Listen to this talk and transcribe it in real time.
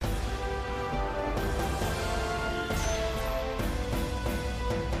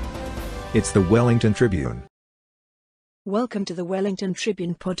It's the Wellington Tribune. Welcome to the Wellington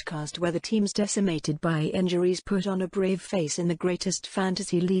Tribune podcast, where the teams decimated by injuries put on a brave face in the greatest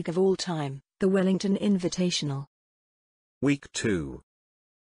fantasy league of all time, the Wellington Invitational. Week 2.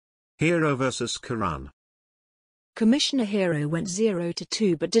 Hero vs Karan. Commissioner Hero went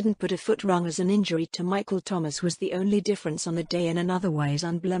 0-2 but didn't put a foot wrong, as an injury to Michael Thomas was the only difference on the day in an otherwise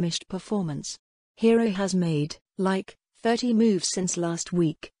unblemished performance. Hero has made, 30 moves since last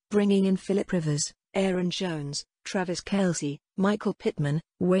week, bringing in Philip Rivers, Aaron Jones, Travis Kelce, Michael Pittman,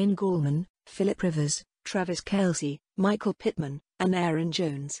 Wayne Gallman, Philip Rivers, Travis Kelce, Michael Pittman, and Aaron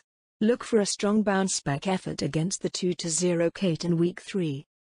Jones. Look for a strong bounce-back effort against the 2-0 Kate in Week 3.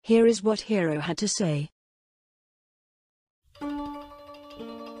 Here is what Hero had to say.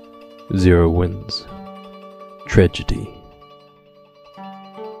 0 wins. Tragedy.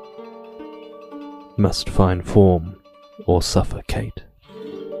 Must find form or suffocate.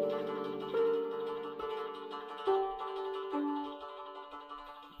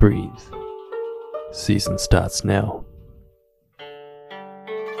 Breathe. Season starts now.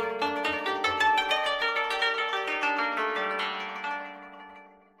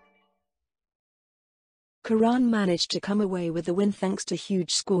 Karan managed to come away with the win thanks to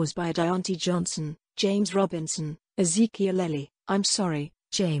huge scores by Deontay Johnson, James Robinson, Ezekiel Elliott. I'm sorry,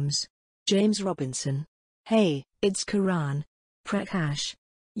 James Robinson. Hey, it's Karan. Prakash.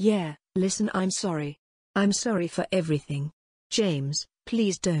 Yeah, listen, I'm sorry. I'm sorry for everything. James,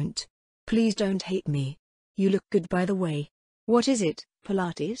 please don't hate me. You look good, by the way. What is it,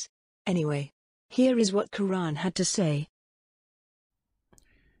 Pilates? Anyway, here is what Karan had to say.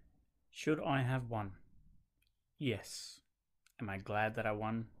 Should I have won? Yes. Am I glad that I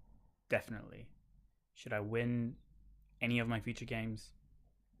won? Definitely. Should I win any of my future games?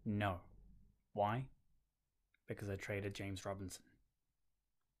 No. Why? Because I traded James Robinson.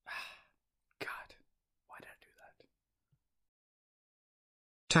 God, why did I do that?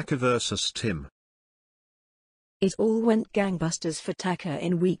 Taka vs Tim. It all went gangbusters for Taka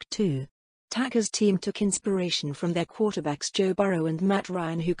in Week 2. Taka's team took inspiration from their quarterbacks Joe Burrow and Matt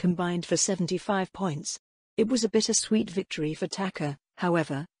Ryan, who combined for 75 points. It was a bittersweet victory for Taka,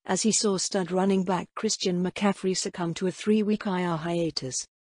 however, as he saw stud running back Christian McCaffrey succumb to a 3-week IR hiatus.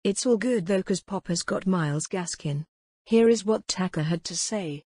 It's all good though, 'cause Popper's got Myles Gaskin. Here is what Taka had to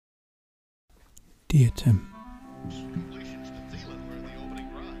say. Dear Tim. Completions to Thielen were in the opening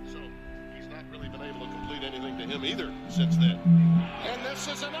drive, so he's not really been able to complete anything to him either since then. And this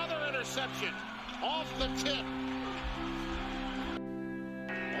is another interception off the tip.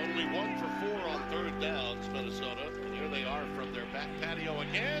 Only 1 for 4 on third downs, Minnesota. And here they are from their back patio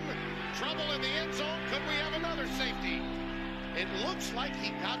again. Trouble in the end zone. Could we have another safety? It looks like he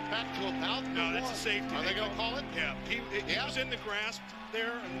got back to about the No, that's one. a safety. Are they going to call it? Yeah. He was in the grasp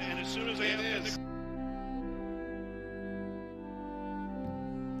there, and as soon as they have It is.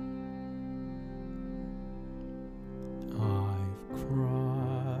 I've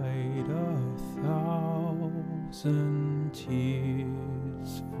cried 1,000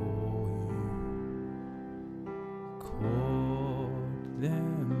 tears for you, caught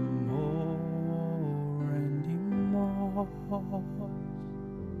them already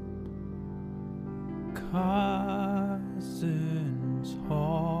Cousins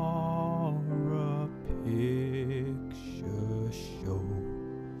horror picture show,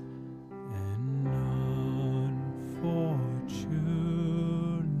 an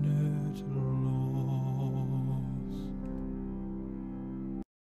unfortunate loss.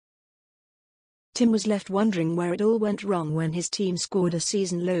 Tim was left wondering where it all went wrong when his team scored a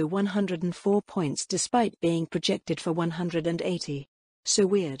season-low 104 points despite being projected for 180. So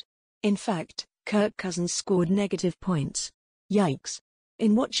weird. In fact, Kirk Cousins scored negative points. Yikes.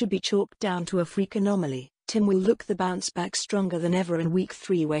 In what should be chalked down to a freak anomaly, Tim will look the bounce back stronger than ever in Week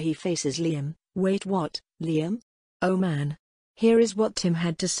 3, where he faces Liam. Wait, what, Liam? Oh man. Here is what Tim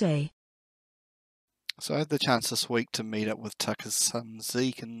had to say. So I had the chance this week to meet up with Tucker's son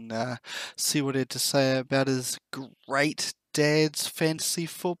Zeke and see what he had to say about his great dad's fantasy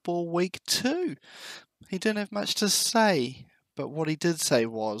football Week 2. He didn't have much to say, but what he did say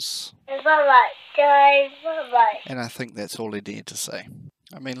was... And I think that's all he needed to say.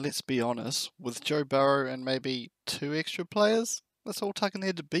 I mean, let's be honest, with Joe Burrow and maybe 2 extra players, that's all Tucker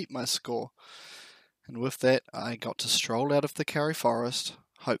needed to beat my score. And with that, I got to stroll out of the Karri Forest,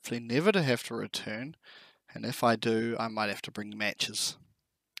 hopefully never to have to return, and if I do, I might have to bring matches.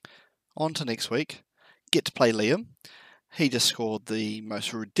 On to next week, get to play Liam. He just scored the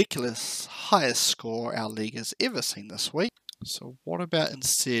most ridiculous, highest score our league has ever seen this week. So what about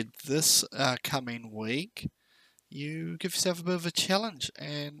instead this coming week, you give yourself a bit of a challenge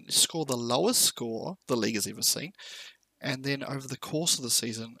and score the lowest score the league has ever seen, and then over the course of the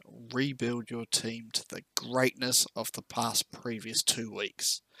season, rebuild your team to the greatness of the previous 2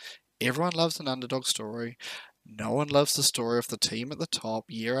 weeks. Everyone loves an underdog story. No one loves the story of the team at the top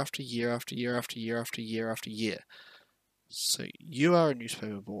year after year after year after year after year after year. So you are a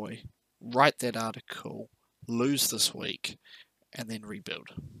newspaper boy. Write that article, lose this week, and then rebuild.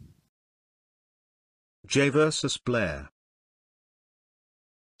 Jay versus Blair.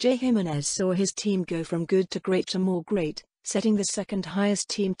 Jay Jimenez saw his team go from good to great to more great, setting the second highest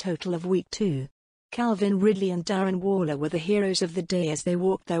team total of Week 2. Calvin Ridley and Darren Waller were the heroes of the day as they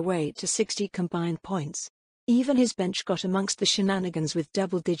walked their way to 60 combined points. Even his bench got amongst the shenanigans with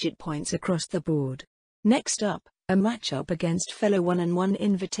double-digit points across the board. Next up, a matchup against fellow 1-1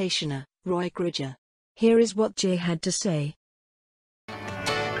 invitationer, Roy Gridger. Here is what Jay had to say.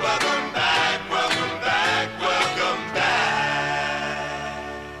 Welcome back, welcome back, welcome back.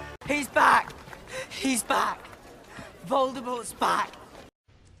 He's back. He's back. Voldemort's back.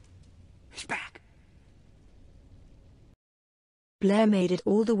 He's back. Blair made it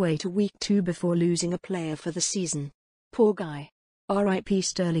all the way to Week 2 before losing a player for the season. Poor guy. R.I.P.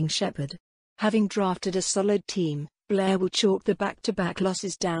 Sterling Shepard. Having drafted a solid team, Blair will chalk the back-to-back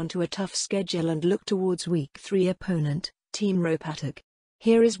losses down to a tough schedule and look towards Week 3 opponent, Team Ropatic.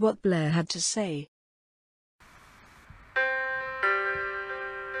 Here is what Blair had to say.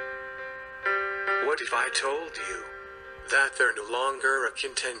 What if I told you that they're no longer a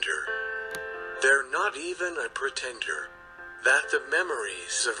contender? They're not even a pretender. That the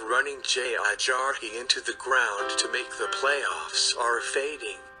memories of running J.I. Jarhi into the ground to make the playoffs are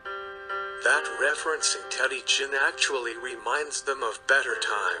fading. That referencing Teddy Chin actually reminds them of better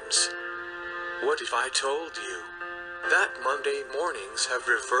times. What if I told you that Monday mornings have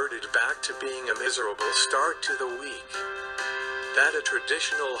reverted back to being a miserable start to the week? That a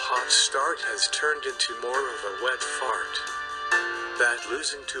traditional hot start has turned into more of a wet fart? That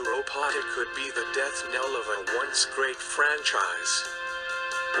losing to Ropatic could be the death knell of a once great franchise?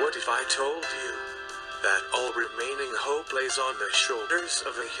 What if I told you that all remaining hope lays on the shoulders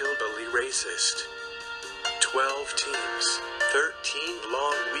of a hillbilly racist? 12 teams, 13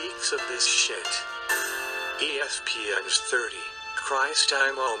 long weeks of this shit. ESPN's 30. Christ,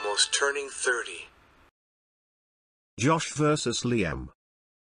 I'm almost turning 30. Josh versus Liam.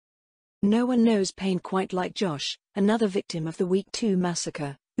 No one knows pain quite like Josh, another victim of the Week 2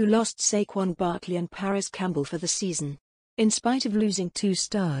 massacre, who lost Saquon Barkley and Paris Campbell for the season. In spite of losing 2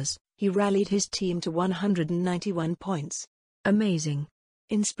 stars, he rallied his team to 191 points. Amazing.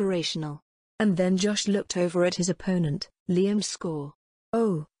 Inspirational. And then Josh looked over at his opponent, Liam's score.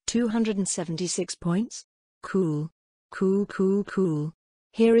 Oh, 276 points? Cool. Cool, cool, cool.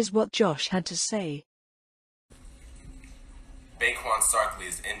 Here is what Josh had to say. Saquon Barkley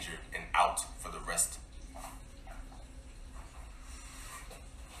is injured and out for the rest.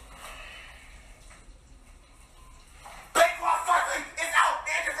 Saquon Barkley is out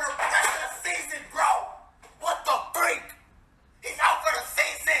injured for the rest of the season, bro! What the freak? He's out for the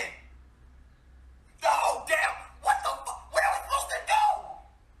season! No, damn! What the fuck? What are we supposed to do?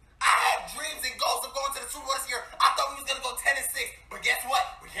 I had dreams and goals of going to the Super Bowl this year. I thought we was gonna go 10-6, but guess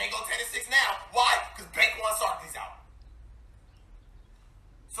what? We can't go 10-6 now. Why? Because Saquon Barkley's out.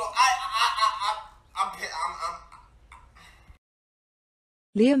 So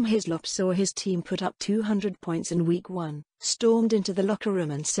Liam Hislop saw his team put up 200 points in Week 1, stormed into the locker room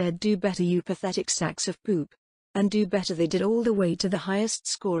and said, "Do better, you pathetic sacks of poop." And do better they did, all the way to the highest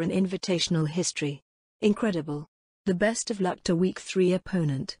score in Invitational history. Incredible. The best of luck to Week 3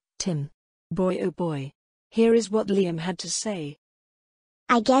 opponent, Tim. Boy oh boy. Here is what Liam had to say.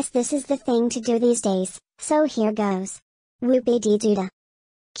 I guess this is the thing to do these days, so here goes. Whoopie-dee-doo-da.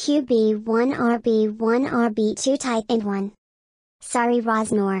 QB1 RB1 RB2 tight end 1. Sorry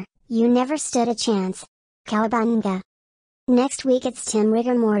Rosnor, you never stood a chance. Cowabunga. Next week it's Tim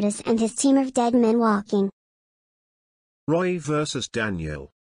Rigor Mortis and his team of dead men walking. Roy versus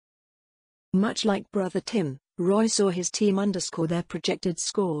Daniel. Much like brother Tim, Roy saw his team underscore their projected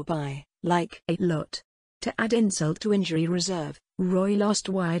score by, like, a lot. To add insult to injury reserve, Roy lost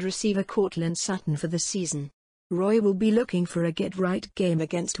wide receiver Cortland Sutton for the season. Roy will be looking for a get-right game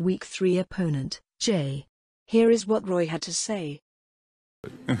against Week 3 opponent, Jay. Here is what Roy had to say.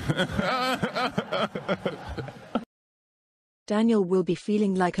 Daniel will be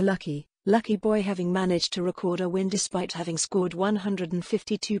feeling like a lucky boy, having managed to record a win despite having scored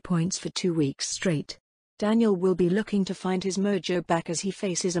 152 points for 2 weeks straight. Daniel will be looking to find his mojo back as he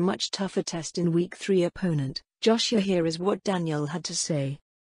faces a much tougher test in Week 3 opponent, Joshua. Here is what Daniel had to say.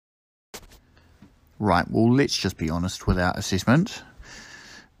 Right, well, let's just be honest with our assessment.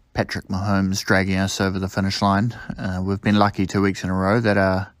 Patrick Mahomes dragging us over the finish line. We've been lucky 2 weeks in a row that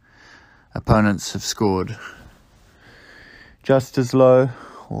our opponents have scored just as low,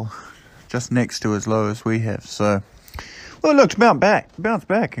 or just next to as low as we have. So, well, look, to bounce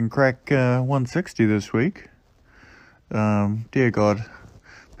back and crack 160 this week. Dear God,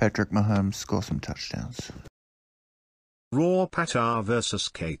 Patrick Mahomes, score some touchdowns. Raw Patar versus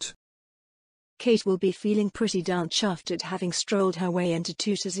Kate. Kate will be feeling pretty darn chuffed at having strolled her way into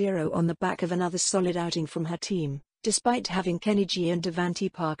 2-0 on the back of another solid outing from her team, despite having Kenny G and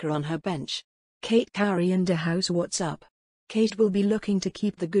Devante Parker on her bench. Kate Cowrie in the house, what's up? Kate will be looking to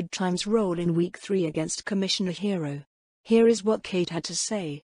keep the good times roll in Week 3 against Commissioner Hero. Here is what Kate had to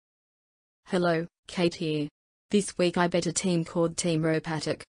say. Hello, Kate here. This week I bet a team called Team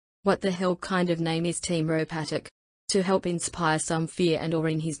Ropatic. What the hell kind of name is Team Ropatic? To help inspire some fear and awe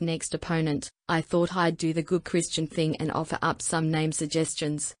in his next opponent, I thought I'd do the good Christian thing and offer up some name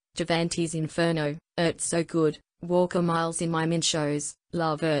suggestions. Javante's Inferno, Ertz So Good, Walker Miles in my min shows,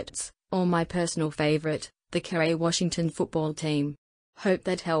 Love Ertz, or my personal favorite, the Kerry Washington football team. Hope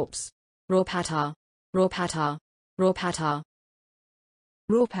that helps. Raw Patar. Raw Patar. Raw Patar.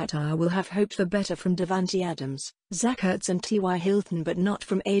 Raw Patar will have hoped for better from Davante Adams, Zach Ertz and T.Y. Hilton, but not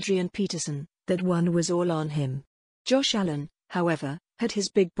from Adrian Peterson. That one was all on him. Josh Allen, however, had his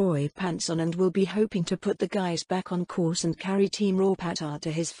big boy pants on and will be hoping to put the guys back on course and carry Team Raw Patar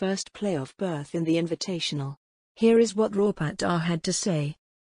to his first playoff berth in the Invitational. Here is what Raw Patar had to say.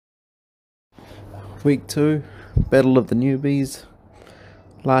 Week 2, Battle of the Newbies.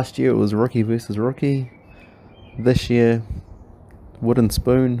 Last year it was rookie versus rookie. This year, Wooden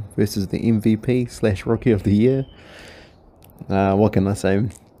Spoon versus the MVP / Rookie of the Year. What can I say?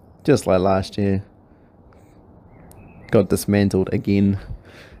 Just like last year. Got dismantled again.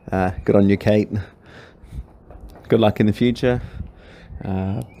 Good on you, Kate. Good luck in the future.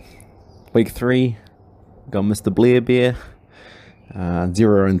 Week 3, got Mr. Blair Bear.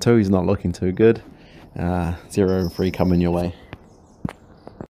 0-2, he's not looking too good. 0-3 coming your way.